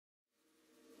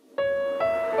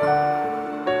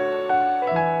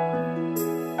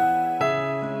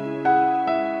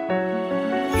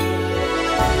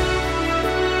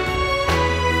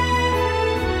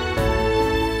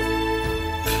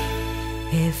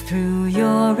through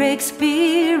your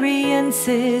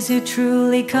experiences you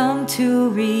truly come to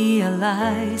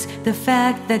realize the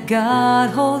fact that God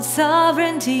holds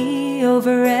sovereignty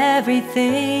over everything,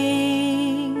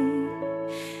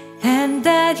 and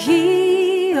that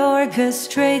He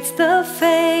orchestrates the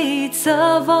fates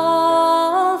of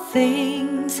all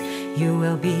things, you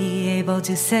will be able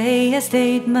to say a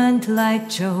statement like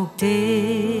Job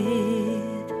did.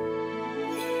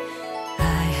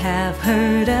 I have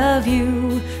heard of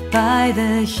you by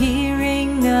the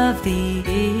hearing of the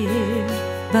ear,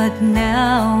 but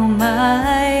now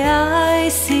my eye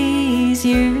sees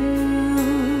you.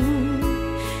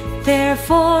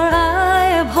 Therefore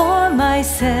I abhor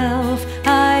myself,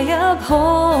 I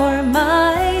abhor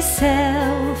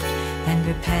myself, and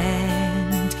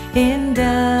repent in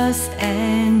dust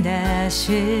and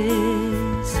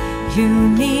ashes. You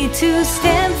need to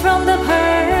stand from the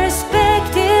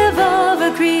perspective of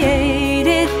a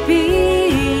created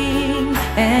being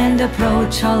and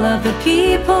approach all of the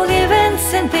people,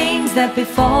 events, and things that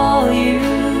befall you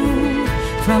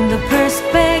from the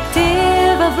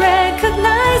perspective of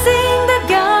recognizing that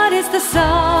God is the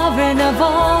sovereign of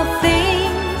all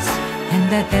things, and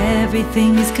that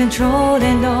everything is controlled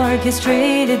and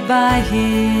orchestrated by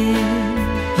Him.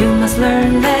 You must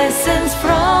learn lessons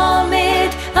from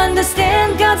it,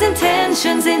 understand God's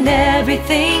intentions in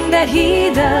everything that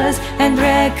He does, and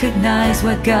recognize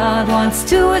what God wants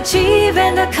to achieve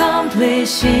and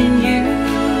accomplish in you.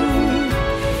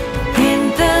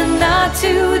 In the not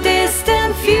too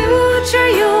distant future,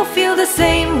 you'll feel the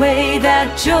same way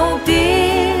that Job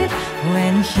did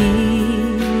when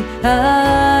he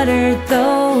uttered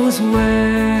those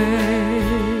words.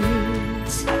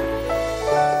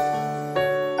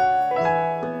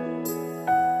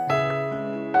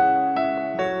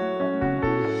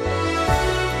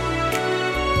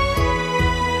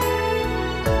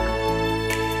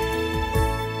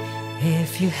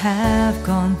 If you have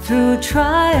gone through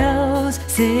trials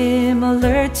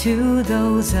similar to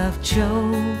those of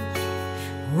Job,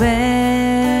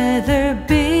 whether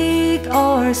big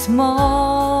or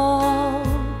small,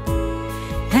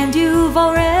 and you've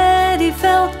already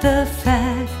felt the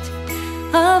fact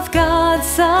of God's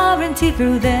sovereignty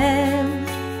through them,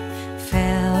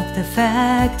 felt the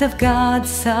fact of God's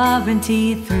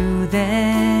sovereignty through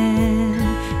them.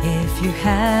 If you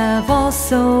have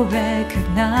also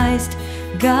recognized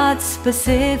God's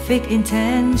specific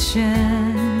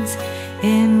intentions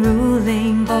in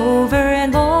ruling over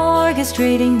and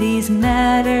orchestrating these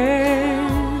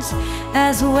matters,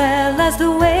 as well as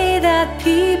the way that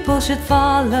people should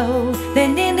follow,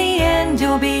 then in the end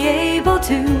you'll be able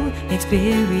to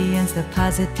experience the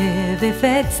positive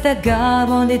effects that God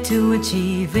wanted to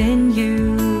achieve in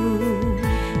you,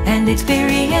 and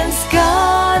experience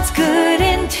God's good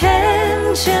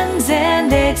intentions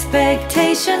and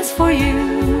expectations for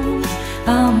you,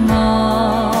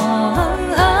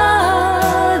 among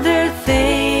other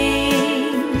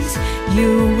things.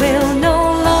 You will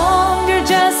no longer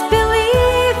just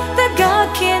believe that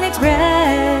God can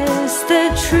express the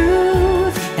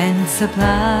truth and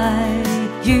supply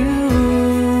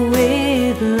you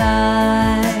with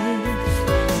life.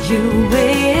 You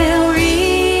will realize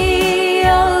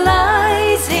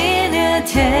in a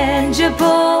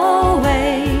tangible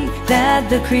way that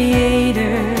the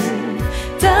Creator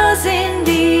does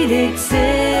indeed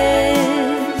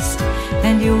exist,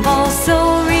 and you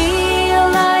also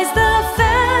realize the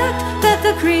fact that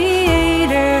the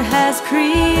Creator has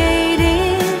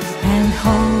created and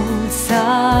holds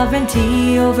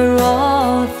sovereignty over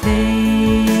all things.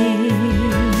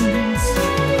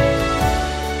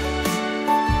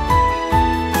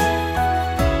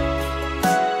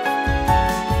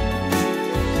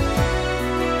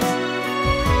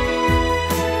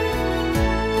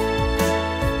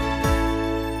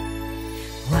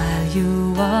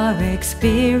 You are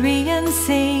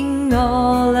experiencing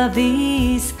all of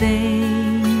these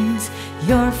things,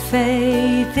 your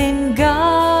faith in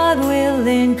God will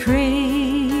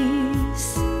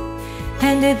increase,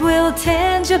 and it will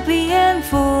tangibly and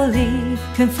fully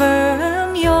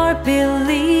confirm your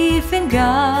belief in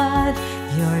God,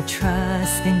 your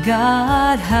trust in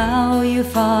God, how you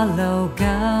follow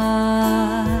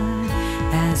God,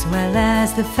 as well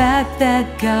as the fact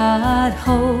that God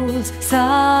holds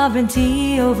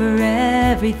sovereignty over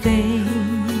everything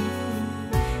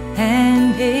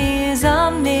and is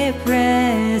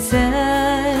omnipresent,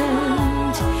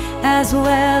 as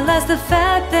well as the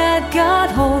fact that God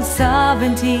holds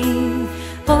sovereignty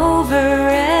over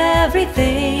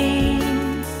everything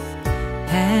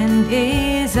and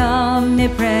is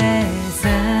omnipresent.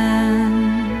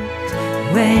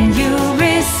 When you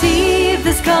receive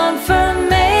this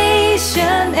confirmation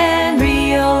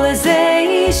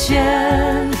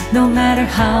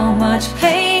matter how much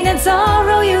pain and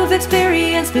sorrow you've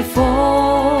experienced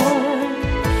before.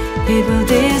 It will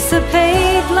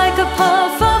dissipate like a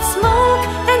puff of smoke,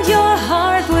 and your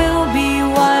heart will be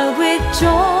wild with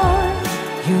joy.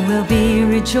 You will be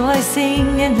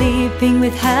rejoicing and leaping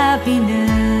with happiness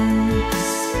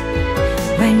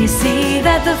when you see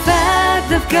that the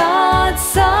fact of God's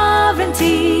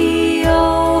sovereignty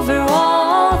over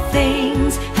all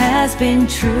things has been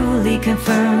truly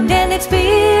confirmed and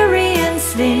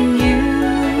experienced in you.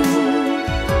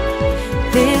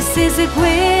 This is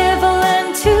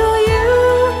equivalent to you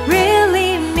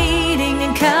really meeting,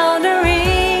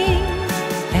 encountering,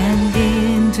 and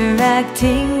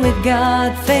interacting with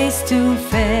God face to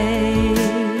face.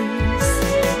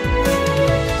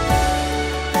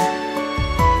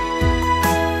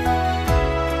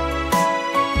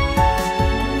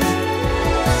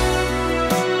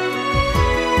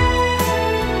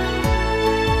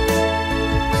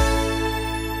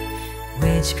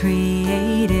 Which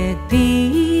created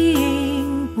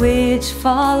being, which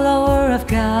follower of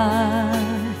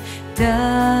God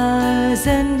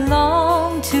doesn't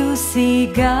long to see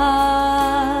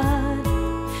God?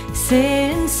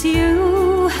 Since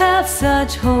you have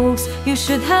such hopes, you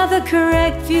should have the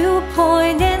correct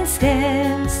viewpoint and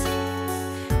stance.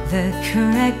 The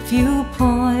correct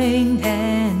viewpoint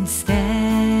and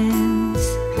stance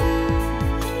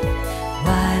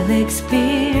while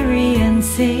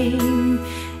experiencing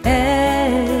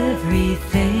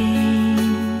everything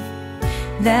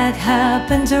that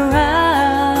happens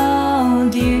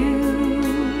around you.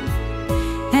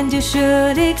 And you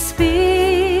should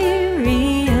experience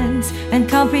and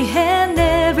comprehend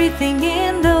everything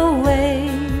in the way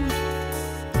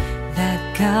that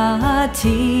God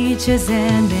teaches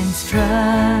and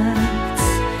instructs,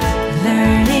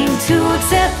 learning to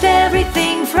accept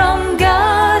everything from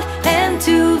God and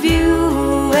to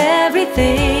view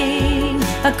everything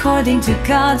according to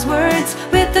God's words,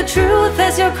 with the truth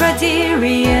as your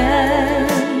criterion.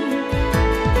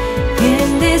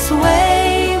 In this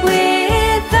way,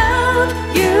 without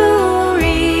you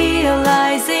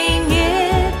realizing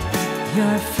it,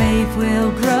 your faith will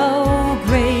grow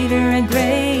greater and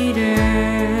greater.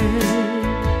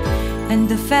 And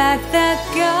the fact that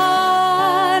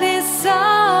God is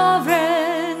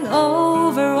sovereign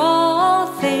over all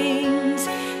things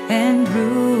and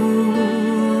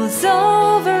rules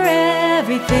over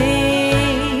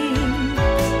everything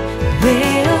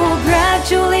will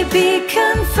gradually be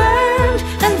confirmed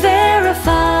and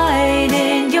verified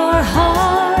in your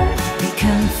heart. Be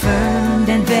confirmed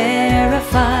and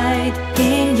verified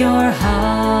in your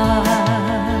heart.